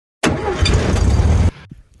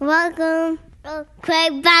Welcome to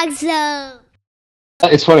Craig Back Zone.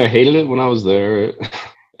 It's funny. I hated it when I was there,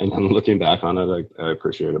 and then looking back on it, I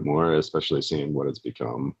appreciate it more, especially seeing what it's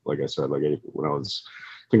become. Like I said, when I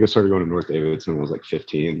think I started going to North Davidson when I was like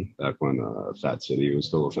 15, back when Fat City was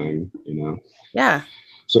still a thing. Yeah.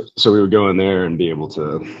 So we would go in there and be able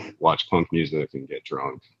to watch punk music and get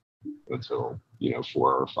drunk until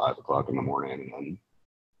 4 or 5 o'clock in the morning, and then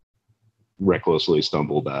recklessly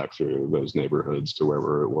stumble back through those neighborhoods to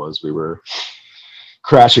wherever it was we were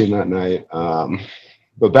crashing that night.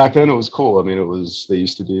 But back then it was cool. I mean, they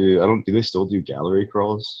used to do they still do gallery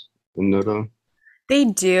crawls in Noda? They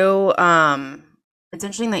do. It's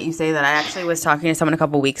interesting that you say that. I actually was talking to someone a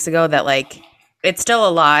couple weeks ago that like it's still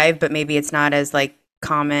alive, but maybe it's not as like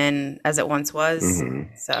common as it once was.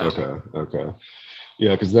 Mm-hmm. So Okay.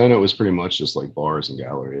 Yeah, because then it was pretty much just like bars and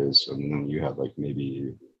galleries, and then you had like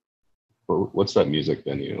maybe what's that music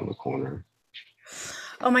venue on the corner?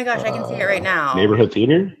 oh my gosh, I can see it right now. Neighborhood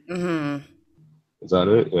theater? Mm-hmm. Is that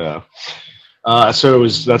it? Yeah. So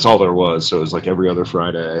that's all there was. So it was like every other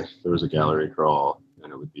Friday there was a gallery crawl,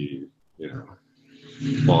 and it would be,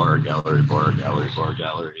 bar, gallery, bar, gallery, bar,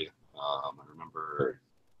 gallery. I remember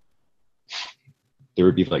there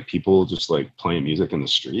would be like people just like playing music in the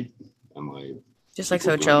street, and like Just like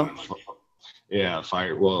so chill. Yeah,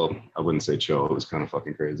 fire. Well, I wouldn't say chill. It was kind of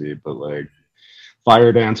fucking crazy, but like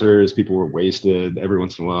fire dancers, people were wasted. Every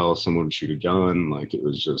once in a while, someone would shoot a gun. Like it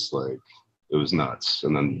was just like it was nuts.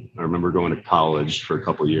 And then I remember going to college for a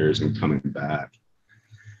couple of years and coming back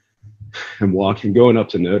and going up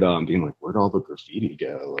to Noda and being like, where'd all the graffiti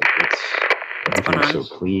go? Like everything's so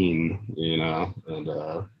clean, And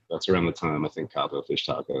that's around the time I think Capo Fish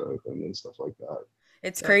Taco opened and stuff like that.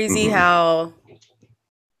 It's crazy how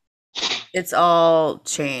it's all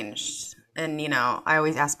changed. And, I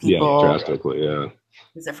always ask people. Yeah, drastically, yeah.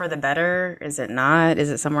 Is it for the better? Is it not? Is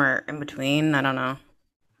it somewhere in between? I don't know.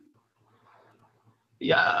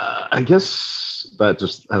 Yeah, I guess that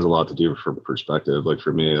just has a lot to do from perspective. Like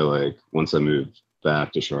for me, like once I moved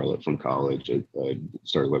back to Charlotte from college, I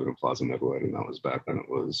started living in Plaza Midwood, and that was back when it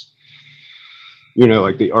was,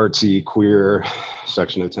 like the artsy queer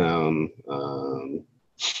section of town.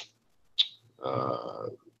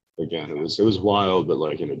 Again, it was wild, but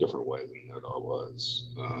like in a different way than it all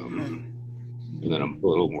was. And then I'm a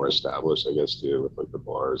little more established, I guess, too, with like the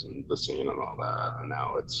bars and the scene and all that. And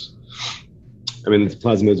now it's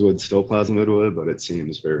Plaza Midwood's still Plaza Midwood, but it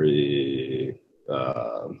seems very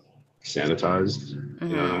sanitized. Mm-hmm.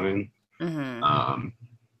 You know what I mean? Mm-hmm.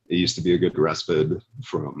 It used to be a good respite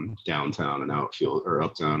from downtown, and now or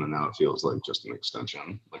uptown, and now it feels like just an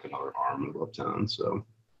extension, like another arm of uptown. So.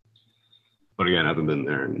 But again, I haven't been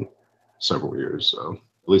there in several years, so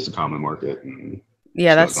at least the common market and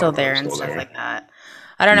that's still there and stuff like that.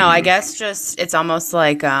 I don't know. I guess just it's almost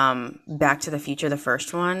like Back to the Future, the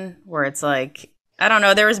first one, where it's like I don't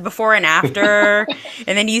know. There was before and after,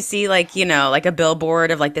 and then you see like like a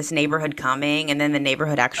billboard of like this neighborhood coming, and then the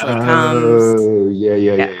neighborhood actually comes. Oh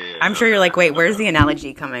yeah. I'm sure you're like, wait, where's the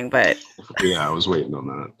analogy coming? But yeah, I was waiting on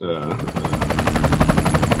that.